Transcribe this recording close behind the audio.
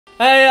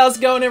Hey, how's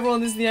it going, everyone?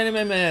 This is the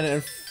Anime Man,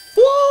 and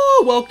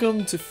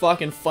welcome to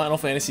fucking Final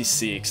Fantasy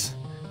VI.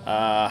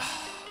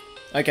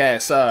 Okay,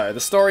 so the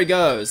story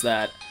goes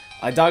that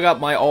I dug up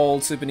my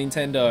old Super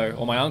Nintendo,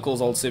 or my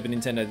uncle's old Super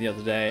Nintendo the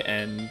other day,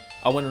 and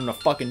I went on a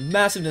fucking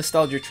massive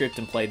nostalgia trip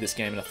and played this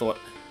game, and I thought,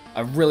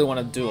 I really want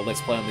to do a Let's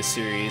Play on this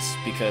series,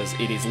 because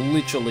it is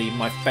literally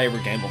my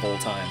favorite game of all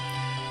time.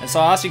 And so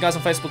I asked you guys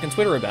on Facebook and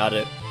Twitter about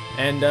it,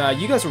 and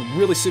you guys were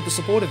really super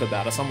supportive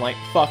about it, so I'm like,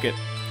 fuck it.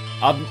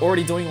 I'm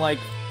already doing like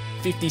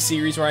 50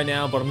 series right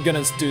now, but I'm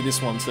gonna do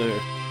this one too.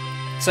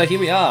 So here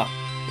we are.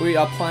 We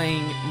are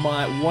playing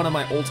one of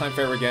my all-time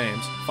favorite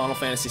games, Final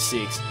Fantasy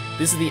VI.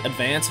 This is the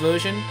advanced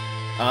version,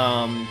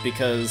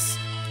 because,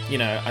 you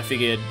know, I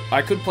figured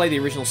I could play the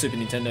original Super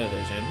Nintendo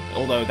version,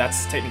 although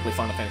that's technically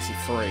Final Fantasy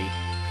III.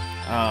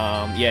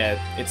 Yeah,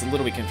 it's a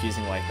little bit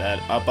confusing like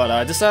that, but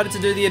I decided to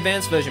do the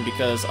advanced version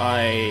because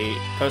I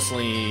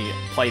personally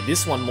play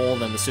this one more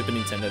than the Super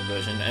Nintendo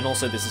version, and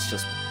also this is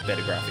just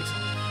better graphics.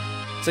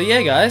 So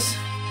yeah, guys.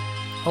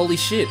 Holy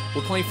shit,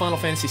 we're playing Final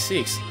Fantasy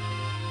VI.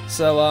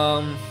 So,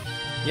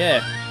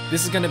 yeah,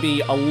 this is gonna be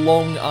a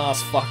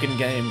long-ass fucking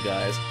game,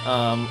 guys.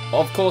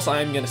 Of course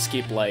I am gonna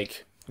skip,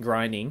 like,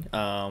 grinding,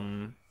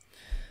 but,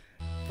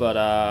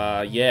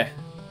 yeah.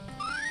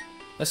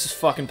 Let's just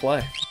fucking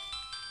play.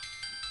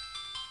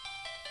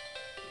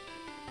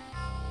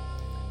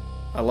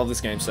 I love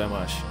this game so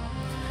much.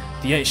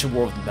 The ancient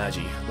war of the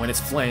Magi, when its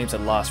flames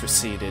at last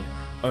receded,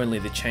 only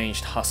the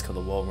changed husk of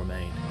the world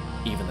remained.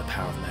 Even the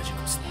power of magic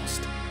was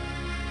lost.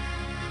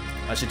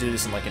 I should do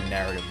this in like a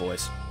narrative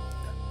voice.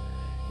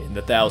 In the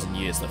 1,000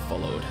 years that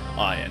followed,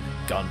 iron,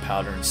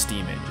 gunpowder and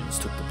steam engines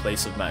took the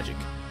place of magic,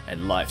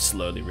 and life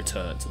slowly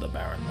returned to the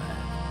barren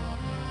land.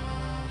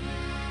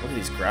 Look at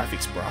these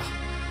graphics, bruh.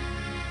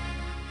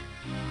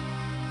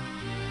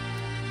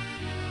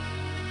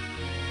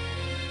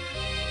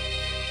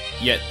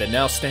 Yet there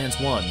now stands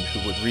one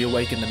who would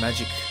reawaken the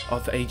magic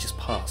of ages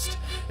past,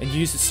 and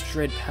use its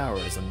dread power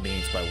as a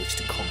means by which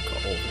to conquer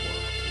all the world.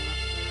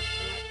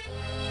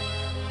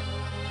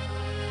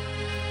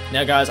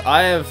 Now guys,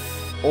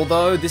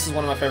 although this is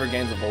one of my favorite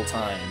games of all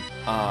time,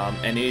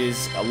 and it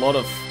is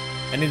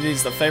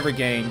the favorite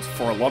game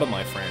for a lot of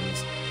my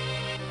friends,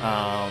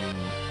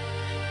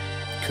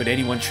 could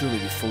anyone truly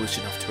be foolish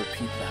enough to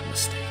repeat that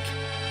mistake?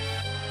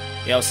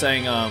 Yeah, I was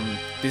saying,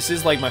 this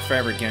is like my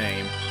favorite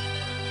game,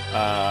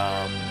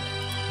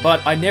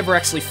 but I never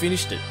actually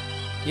finished it.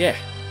 Yeah,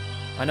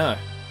 I know.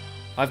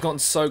 I've gotten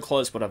so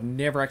close, but I've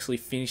never actually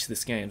finished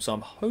this game, so I'm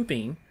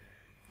hoping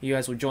you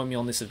guys will join me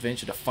on this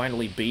adventure to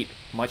finally beat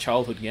my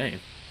childhood game.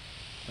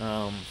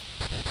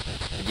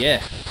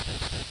 Yeah.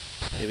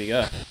 Here we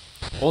go.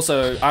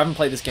 Also, I haven't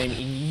played this game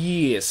in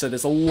years, so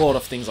there's a lot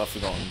of things I've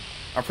forgotten.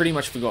 I've pretty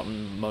much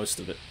forgotten most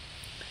of it.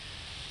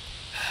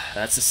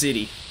 That's the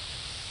city.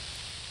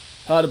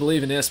 Hard to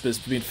believe an Esper's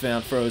been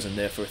found frozen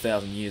there for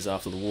 1,000 years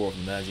after the War of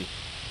the Magi.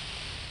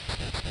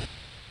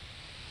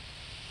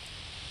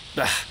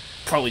 Bah,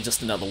 probably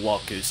just another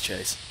wild goose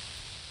chase.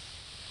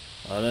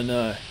 I don't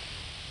know.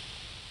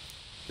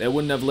 They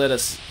wouldn't have let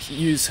us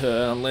use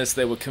her unless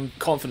they were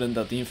confident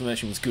that the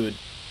information was good.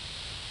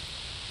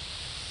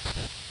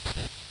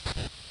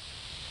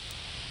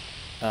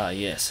 Ah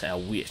yes, our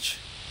witch.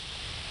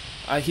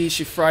 I hear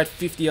she fried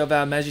 50 of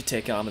our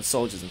Magitech armored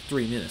soldiers in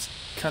 3 minutes.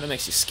 Kinda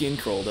makes your skin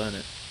crawl, don't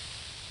it?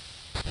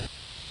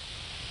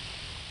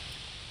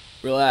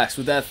 Relax,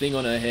 with that thing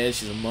on her head,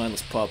 she's a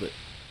mindless puppet.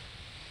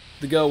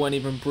 The girl won't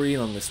even breathe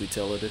unless we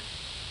tell her to.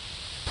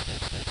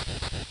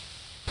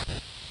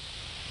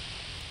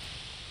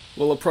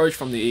 We'll approach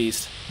from the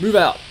east. Move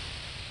out!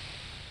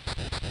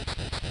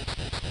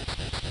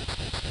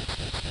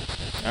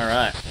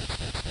 Alright.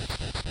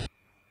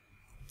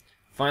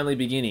 Finally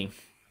beginning.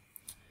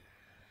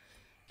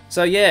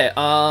 So yeah,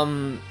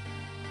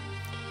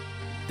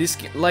 this,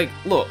 like,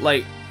 look,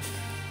 like,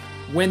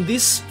 when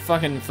this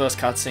fucking first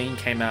cutscene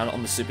came out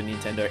on the Super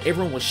Nintendo,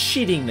 everyone was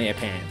shitting their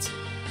pants.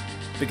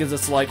 Because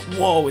it's like,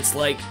 whoa, it's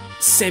like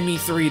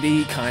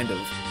semi-3D kind of.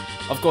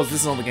 Of course,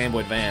 this is on the Game Boy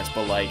Advance,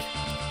 but like,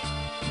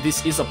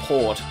 this is a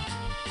port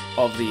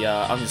of the,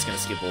 I'm just gonna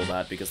skip all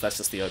that because that's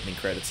just the opening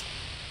credits.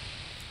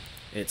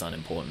 It's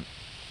unimportant.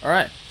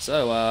 Alright,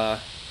 so,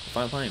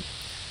 final plane.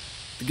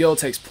 The girl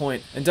takes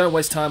point, and don't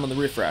waste time on the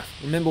riffraff.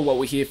 Remember what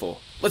we're here for.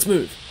 Let's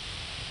move!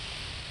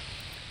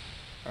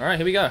 Alright,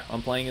 here we go.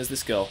 I'm playing as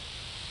this girl.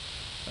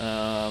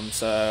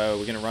 So,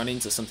 we're gonna run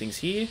into some things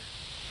here.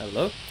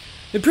 Hello?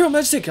 Imperial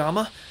Magitech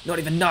armor? Not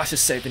even Nash is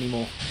safe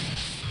anymore.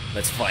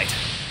 Let's fight.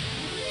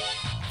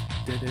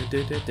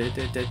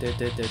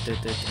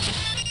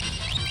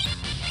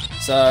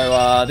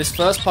 So, this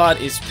first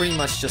part is pretty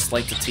much just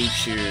like to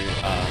teach you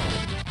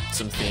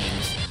some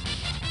things.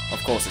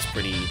 Of course, it's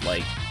pretty,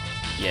 like,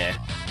 yeah,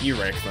 you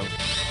wreck them.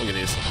 Look at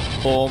this.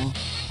 Boom.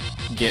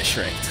 Get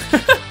shreked.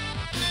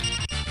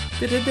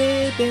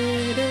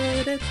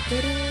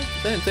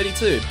 Then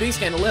 32. Biggs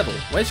gained a level.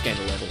 Wedge gained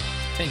a level.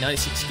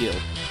 1096 skill.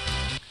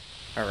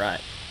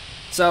 Alright.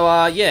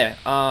 So, yeah,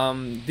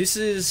 this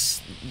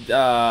is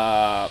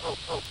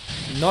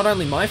not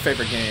only my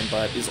favorite game,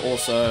 but is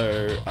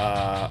also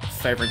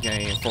favorite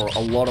game for a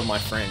lot of my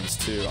friends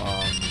too.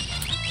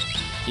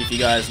 If you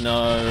guys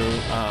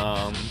know,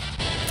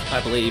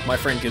 I believe my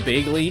friend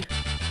Gabeegly,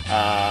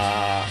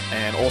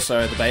 and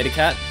also the Beta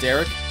Cat,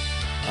 Derek,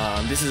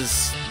 this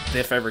is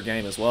their favorite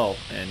game as well,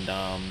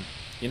 and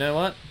you know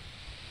what?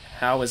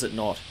 How is it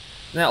not?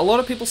 Now, a lot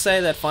of people say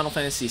that Final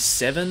Fantasy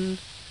VII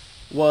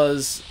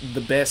was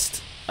the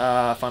best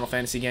Final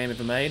Fantasy game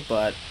ever made,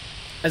 but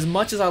as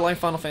much as I like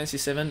Final Fantasy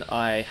VII,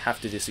 I have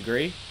to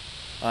disagree.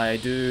 I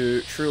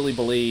do truly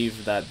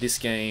believe that this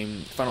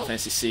game, Final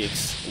Fantasy VI,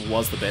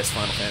 was the best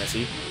Final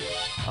Fantasy.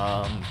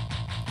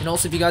 And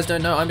also, if you guys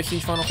don't know, I'm a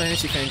huge Final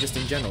Fantasy fan just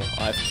in general.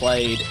 I've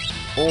played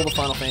all the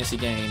Final Fantasy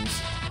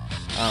games,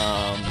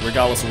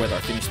 regardless of whether I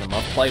finish them.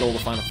 I've played all the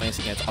Final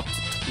Fantasy games up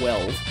to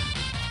 12.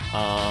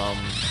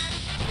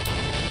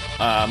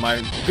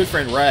 My good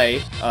friend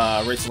Ray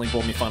recently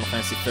bought me Final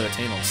Fantasy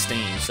 13 on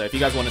Steam, so if you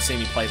guys want to see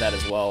me play that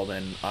as well,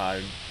 then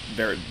I'd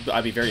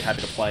be very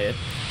happy to play it.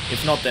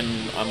 If not, then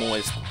I'm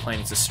always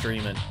planning to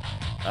stream it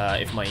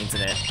if my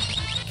internet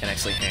can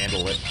actually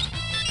handle it.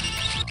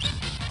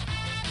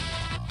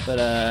 But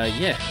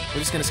yeah, we're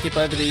just going to skip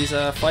over these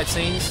fight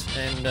scenes,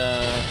 and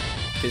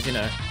because, you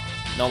know,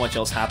 not much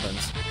else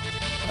happens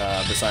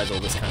besides all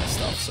this kind of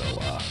stuff, so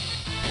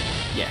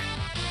yeah.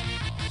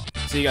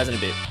 See you guys in a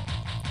bit.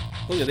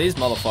 Look at these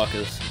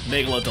motherfuckers.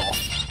 Megalodon.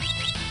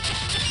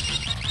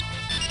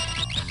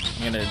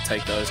 I'm gonna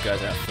take those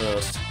guys out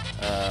first,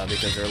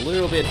 because they're a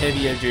little bit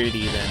heavier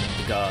duty than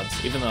the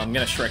guards, even though I'm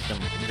gonna Shrek them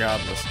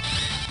regardless.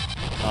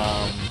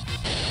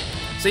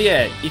 So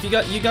yeah, if you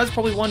guys are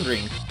probably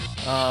wondering,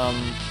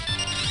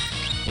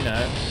 you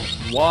know,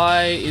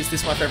 why is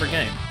this my favorite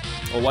game?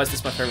 Or why is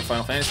this my favorite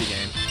Final Fantasy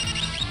game?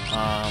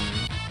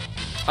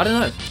 I don't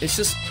know, it's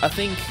just, I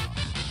think,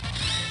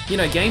 you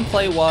know,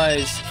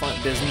 gameplay-wise,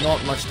 there's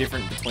not much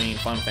different between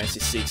Final Fantasy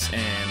VI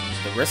and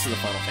the rest of the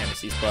Final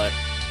Fantasies, but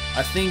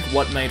I think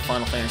what made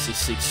Final Fantasy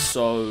VI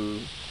so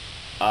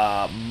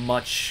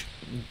much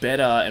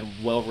better and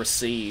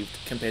well-received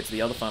compared to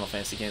the other Final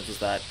Fantasy games was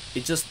that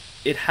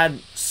it had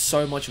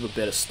so much of a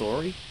better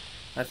story,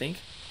 I think,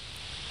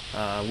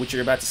 which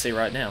you're about to see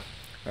right now.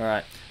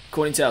 Alright,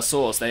 according to our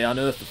source, they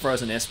unearthed the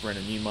frozen Esper in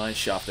a new mine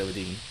shaft they were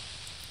digging.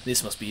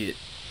 This must be it.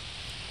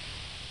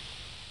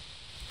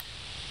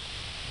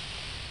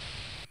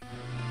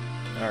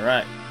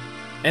 Alright.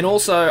 And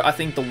also, I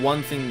think the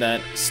one thing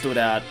that stood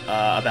out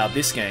about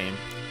this game,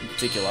 in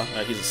particular,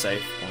 here's a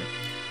save point.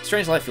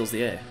 Strange light fills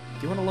the air.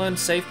 Do you want to learn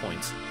save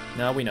points?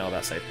 No, we know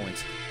about save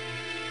points.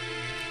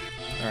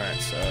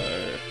 Alright,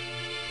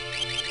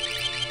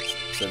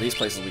 so these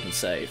places we can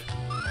save.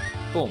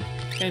 Boom.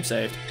 Game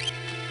saved.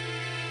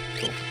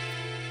 Cool.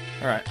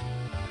 Alright.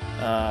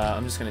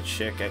 I'm just gonna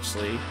check,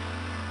 actually.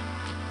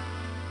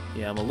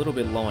 Yeah, I'm a little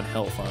bit low on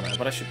health, aren't I?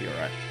 But I should be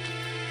alright.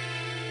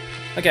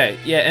 Okay,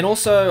 yeah, and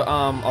also,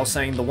 I was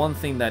saying the one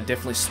thing that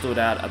definitely stood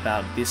out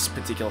about this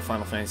particular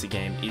Final Fantasy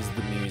game is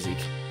the music,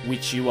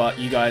 which you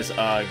guys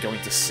are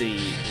going to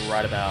see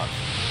right about,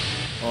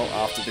 well,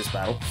 after this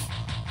battle.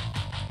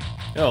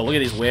 Oh, look at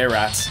these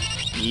were-rats.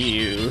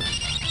 You.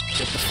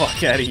 Get the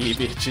fuck out of here,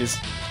 bitches.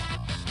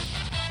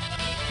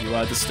 You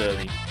are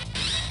disturbing.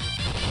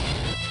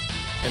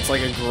 It's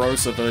like a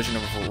grosser version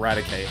of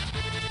Eradicate.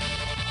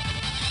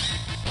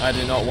 I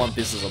do not want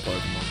this as a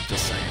Pokemon,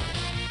 just saying.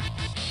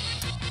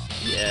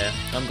 Yeah,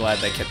 I'm glad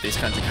they kept these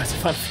kinds of guys in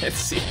Final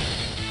Fantasy.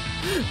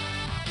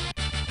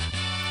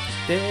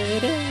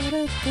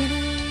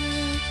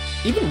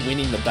 Even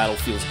winning the battle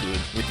feels good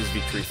with this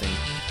victory thing.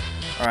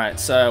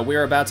 Alright, so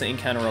we're about to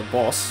encounter a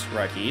boss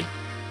right here.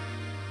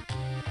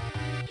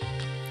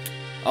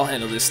 I'll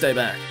handle this, stay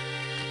back.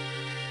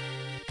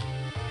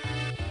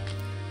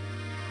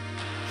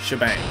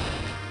 Shebang.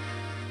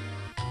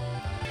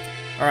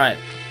 Alright,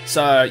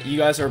 so you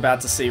guys are about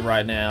to see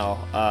right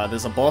now,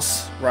 there's a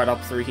boss right up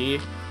through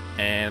here.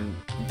 And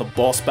the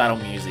boss battle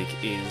music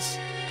is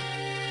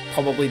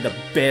probably the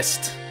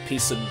best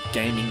piece of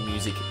gaming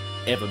music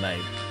ever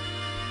made.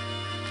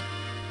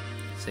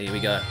 So here we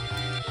go.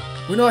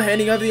 We're not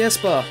handing over the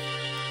Esper!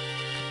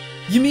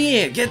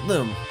 Ymir, get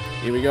them!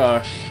 Here we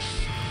go.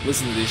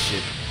 Listen to this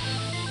shit.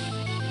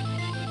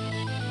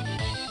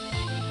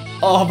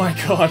 Oh my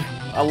god,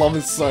 I love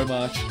it so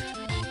much.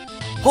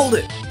 Hold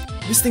it!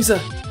 These things are...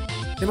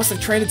 They must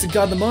have trained it to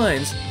guard the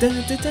mines.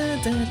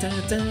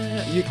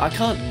 I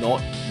can't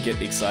not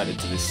get excited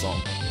to this song.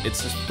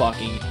 It's just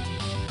fucking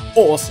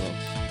awesome.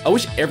 I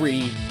wish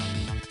every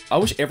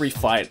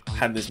fight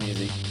had this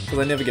music, because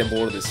I never get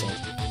bored of this song.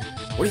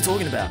 What are you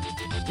talking about?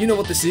 You know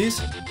what this is?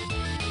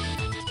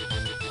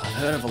 I've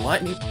heard of a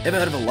lightning. Ever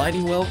heard of a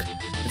lightning whelk?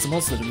 It's a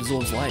monster that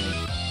absorbs lightning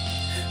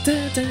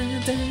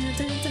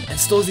and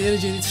stores the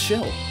energy in its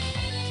shell.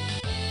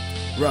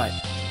 Right.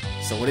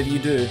 So whatever you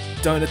do,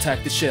 don't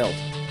attack the shell.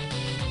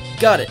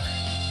 Got it!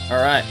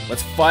 Alright,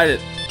 let's fight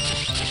it.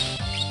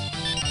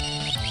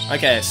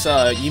 Okay,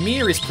 so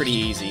Ymir is pretty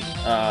easy.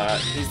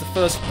 He's the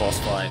first boss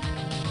fight.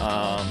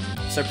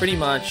 So pretty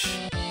much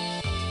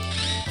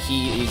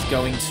he is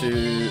going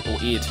to, or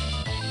it,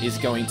 is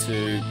going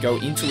to go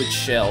into its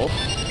shell.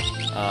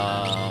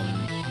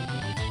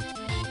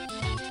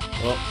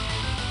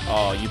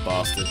 Oh, you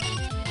bastard.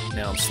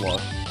 Now I'm slow.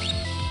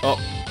 Oh.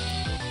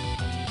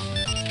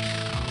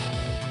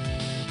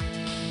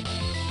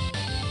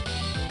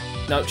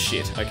 No,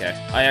 shit. Okay.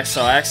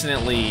 So I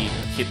accidentally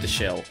hit the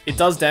shell. It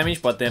does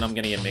damage, but then I'm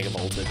gonna get Mega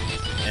Bolted.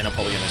 And I'm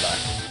probably gonna die.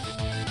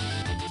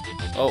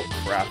 Oh,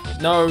 crap.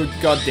 No,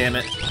 god damn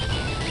it.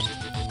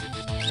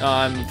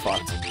 I'm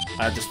fucked.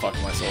 I just fucked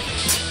myself.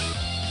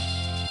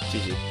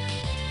 GG.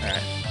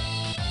 Alright.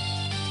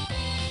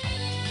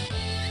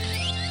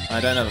 I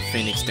don't have a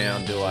Phoenix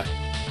down, do I?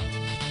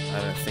 I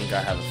don't think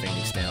I have a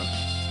Phoenix down.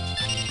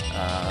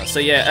 So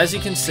yeah, as you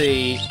can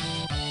see...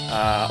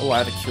 oh, I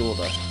have a Cure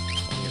though.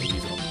 I'm gonna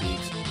use it on the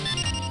bigs.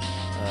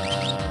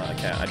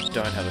 Okay, I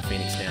don't have a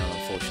Phoenix down,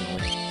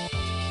 unfortunately.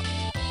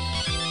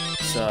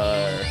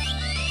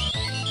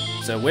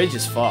 So Wedge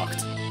is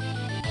fucked.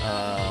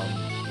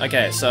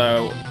 Okay,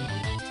 so...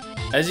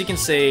 As you can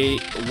see,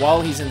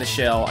 while he's in the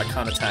shell, I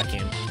can't attack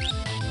him.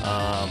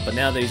 But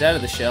now that he's out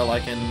of the shell, I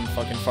can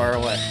fucking fire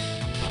away.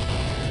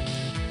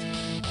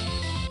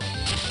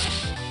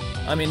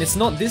 I mean, it's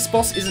not... This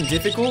boss isn't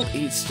difficult,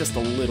 it's just a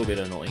little bit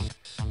annoying.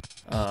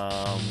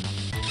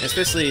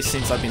 Especially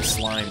since I've been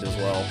slimed as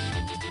well.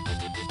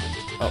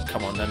 Oh,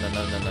 come on, no,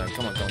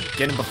 come on.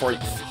 Get him before he...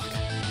 Fuck.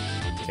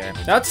 Okay.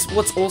 That's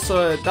what's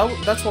also...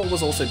 That's what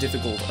was also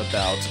difficult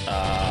about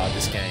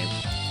this game.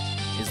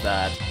 Is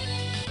that...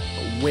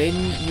 When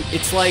you...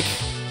 It's like...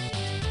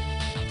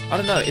 I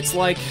don't know, it's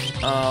like...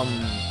 I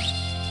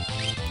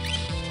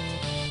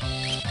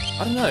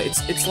don't know,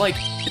 it's like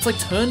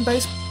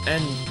turn-based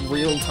and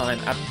real-time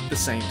at the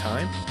same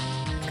time.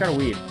 It's kind of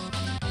weird.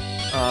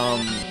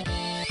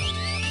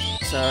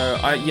 So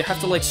you have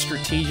to like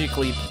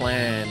strategically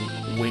plan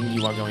when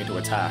you are going to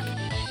attack.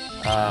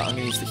 I'm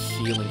gonna use the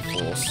healing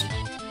force.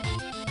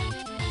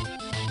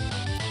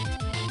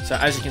 So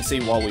as you can see,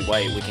 while we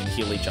wait, we can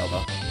heal each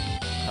other.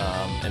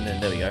 And then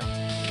there we go.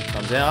 He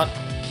comes out.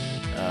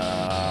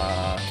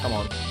 Come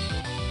on.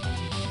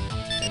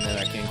 And then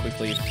I can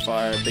quickly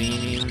fire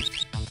beam him.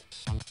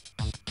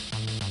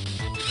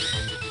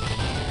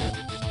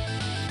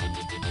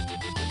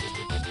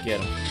 Get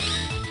him.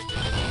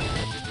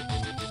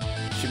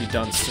 Should be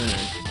done soon,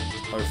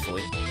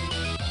 hopefully.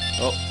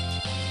 Oh.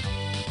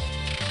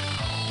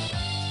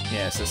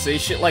 Yeah, so see,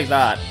 shit like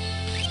that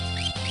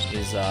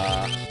is,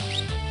 so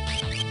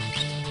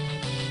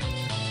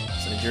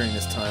during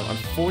this time,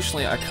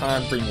 unfortunately I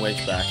can't bring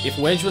Wedge back. If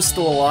Wedge was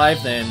still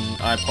alive, then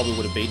I probably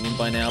would have beaten him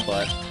by now,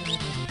 but,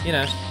 you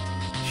know,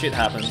 shit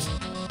happens.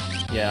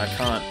 Yeah,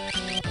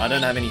 I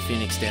don't have any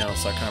Phoenix down,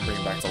 so I can't bring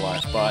him back to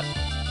life, but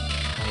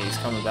yeah, he's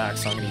coming back,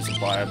 so I'm gonna use a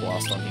Bio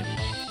Blast on him.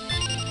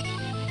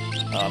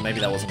 Maybe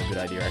that wasn't a good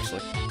idea,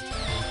 actually.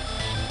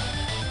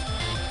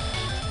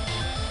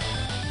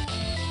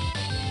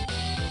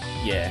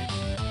 Yeah.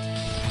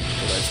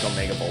 Although it's got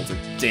Mega Bolted.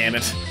 Damn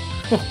it.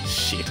 Oh,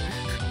 shit.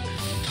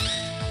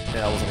 Yeah,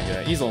 that wasn't a good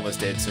idea. He's almost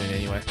dead soon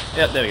anyway.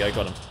 Yep, there we go,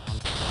 got him.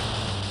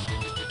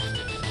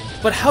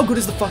 But how good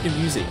is the fucking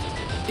music?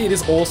 It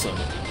is awesome.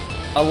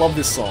 I love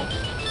this song.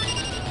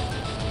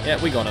 Yeah,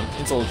 we got him.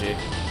 It's all G.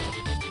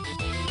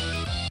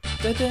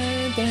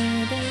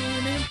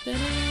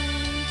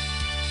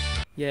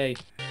 Yay.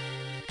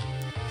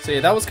 So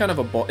yeah, that was kind of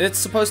a boss. It's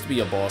supposed to be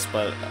a boss,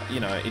 but, you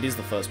know, it is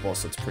the first boss,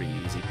 so it's pretty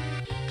easy.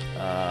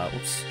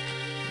 Oops.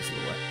 This is the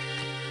way.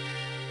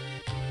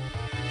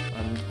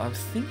 I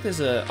think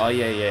there's a... Oh,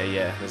 yeah.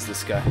 There's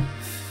this guy.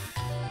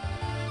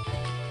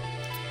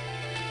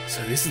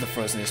 So this is the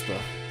Frozen Esper.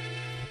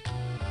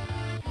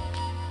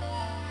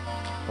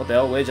 What the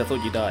hell, Wedge? I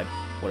thought you died.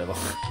 Whatever.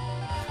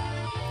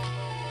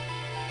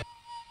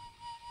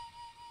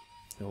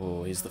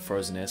 Oh, here's the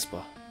Frozen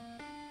Esper.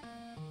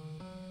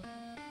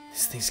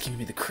 This thing's giving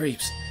me the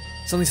creeps.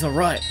 Something's not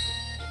right.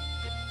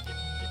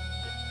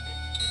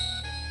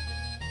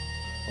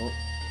 Oh.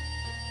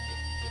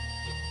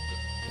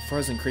 The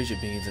frozen creature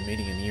begins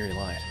emitting an eerie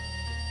light.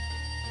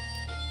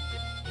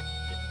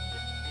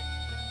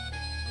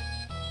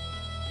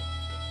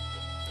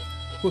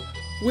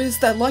 Where's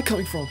that light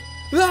coming from?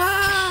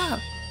 Ah!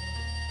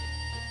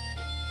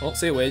 Oh,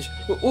 see you, Wedge.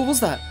 What was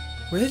that?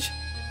 Wedge?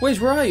 Wedge,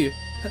 where are you?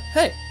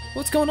 Hey,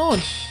 what's going on?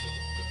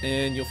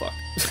 And you're fucked.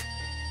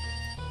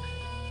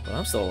 But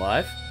I'm still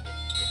alive.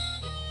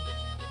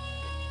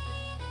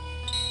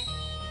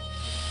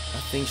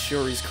 That thing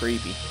sure is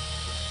creepy.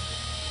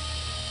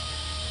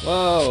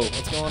 Whoa,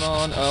 what's going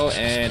on? Oh,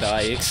 and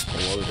I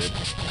exploded.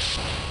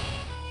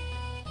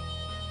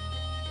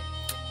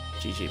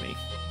 GG me.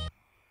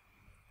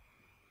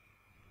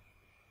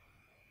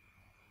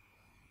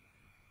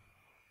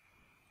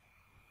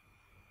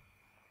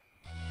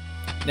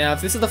 Now,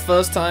 if this is the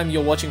first time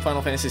you're watching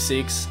Final Fantasy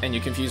VI and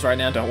you're confused right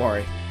now, don't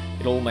worry.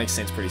 It all makes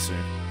sense pretty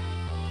soon.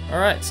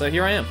 Alright, so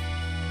here I am.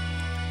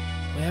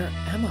 Where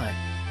am I?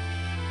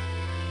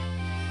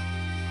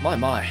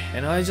 My,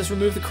 and I just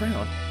removed the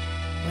crown.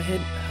 My head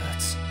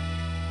hurts.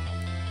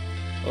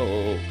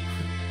 Oh,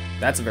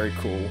 that's a very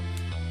cool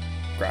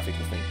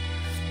graphical thing.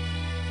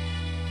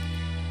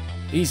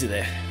 Easy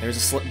there.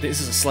 This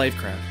is a slave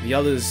crown. The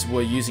others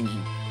were using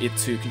it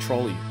to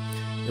control you.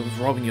 It was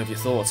robbing you of your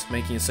thoughts,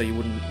 making it so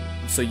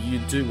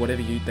you'd do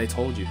whatever they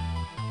told you.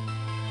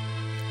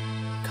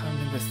 Can't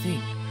remember a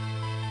thing.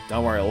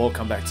 Don't worry, it'll all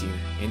come back to you.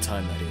 In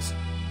time, that is.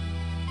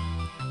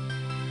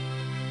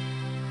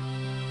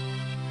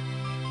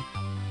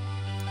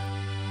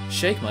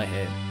 Shake my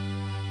head.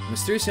 A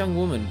mysterious young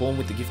woman born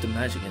with the gift of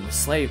magic and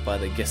enslaved by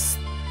the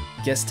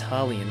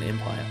Gestalian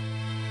Empire.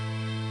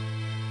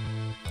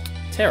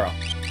 Terra.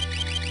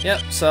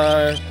 Yep,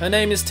 so her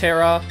name is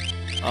Terra.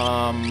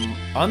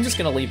 I'm just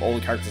gonna leave all the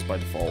characters by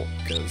default,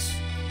 because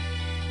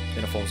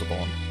then it forms a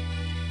bond.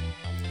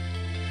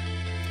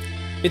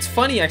 It's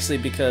funny actually,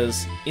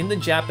 because in the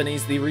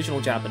Japanese, the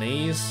original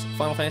Japanese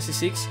Final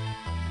Fantasy VI,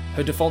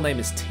 her default name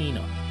is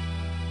Tina,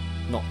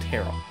 not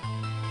Terra.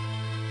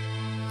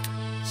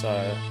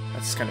 So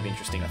that's kind of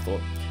interesting, I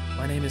thought.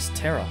 My name is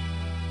Terra.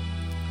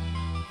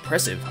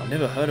 Impressive, I've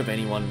never heard of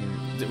anyone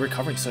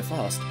recovering so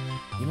fast.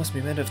 You must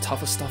be made of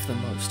tougher stuff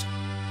than most.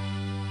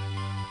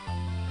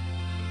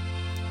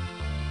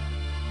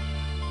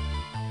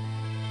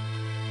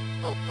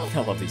 I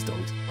love these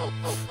dogs.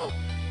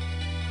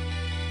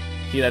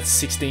 Hear that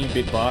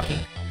 16-bit barking?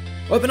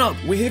 Open up!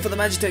 We're here for the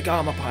Magitech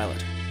armor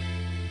pilot.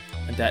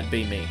 And that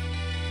be me.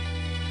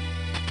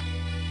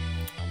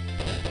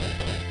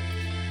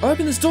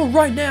 Open this door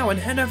right now and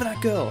hand over that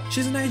girl.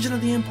 She's an agent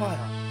of the Empire.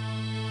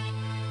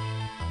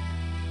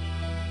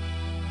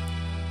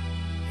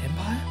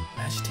 Empire?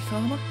 Magitech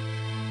armor?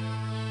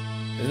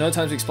 There's no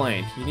time to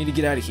explain. You need to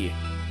get out of here.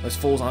 Those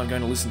fools aren't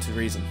going to listen to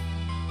reason.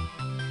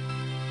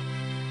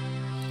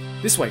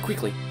 This way,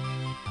 quickly.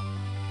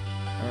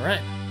 Alright,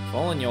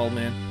 following you, old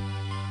man.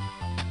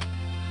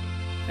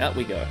 Out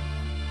we go.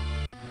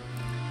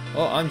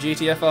 Oh, I'm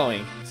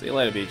GTFOing. See you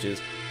later,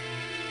 bitches.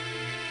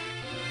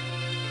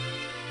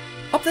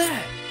 Up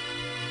there!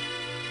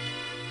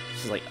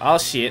 She's like, oh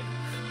shit.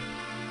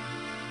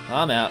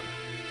 I'm out.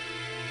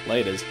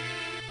 Laters.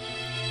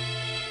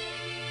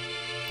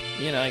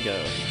 In I go.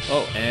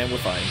 Oh, and we're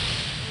fighting.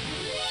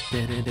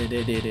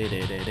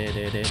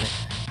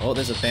 Oh,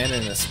 there's a bandit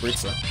and a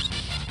spritzer.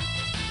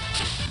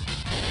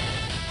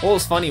 What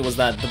was funny was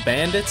that the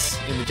bandits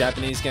in the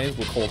Japanese games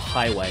were called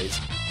highways.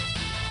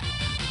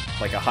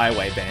 Like a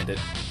highway bandit.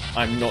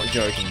 I'm not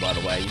joking, by the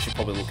way, you should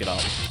probably look it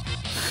up.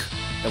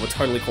 They were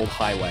totally called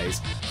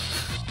highways.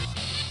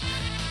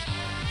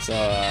 So,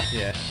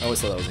 yeah, I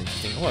always thought that was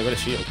interesting. Oh, I got a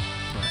shield.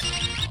 Nice.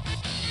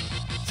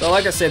 So,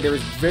 like I said, there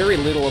is very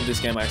little of this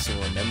game I actually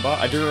remember.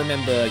 I do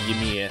remember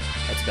Ymir,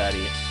 that's about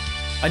it.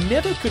 I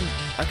never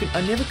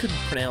could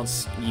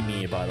pronounce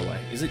Ymir, by the way.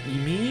 Is it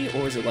Ymir,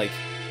 or is it like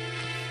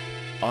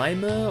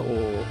Ymir,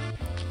 or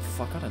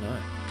fuck, I don't know.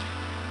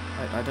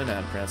 I don't know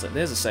how to pronounce it.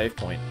 There's a save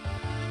point.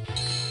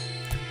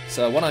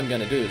 So what I'm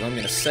gonna do is I'm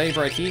gonna save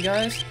right here,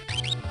 guys.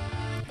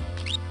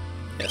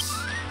 Yes.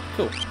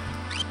 Cool.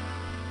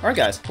 Alright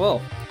guys,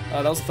 well,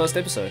 that was the first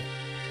episode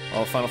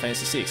of Final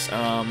Fantasy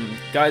VI.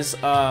 Guys,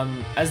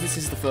 as this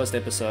is the first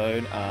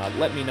episode,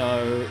 let me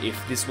know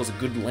if this was a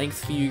good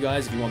length for you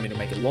guys, if you want me to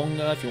make it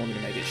longer, if you want me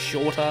to make it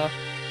shorter.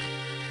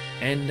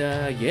 And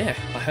yeah,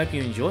 I hope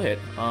you enjoy it.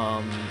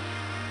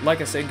 Like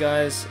I said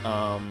guys,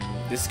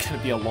 this is going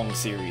to be a long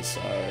series,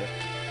 so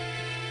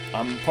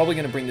I'm probably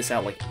going to bring this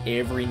out like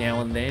every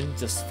now and then,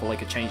 just for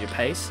like a change of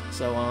pace.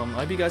 So I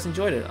hope you guys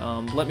enjoyed it.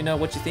 Let me know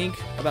what you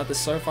think about this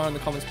so far in the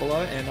comments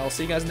below, and I'll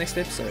see you guys next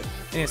episode.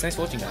 Anyways, thanks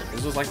for watching guys. If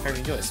this was like, favorite,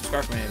 enjoy it,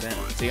 subscribe for me and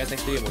banner. See you guys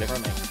next video, whatever I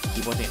make.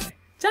 Keep watching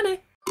anime.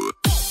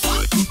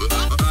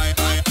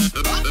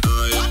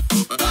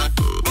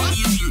 Ciao!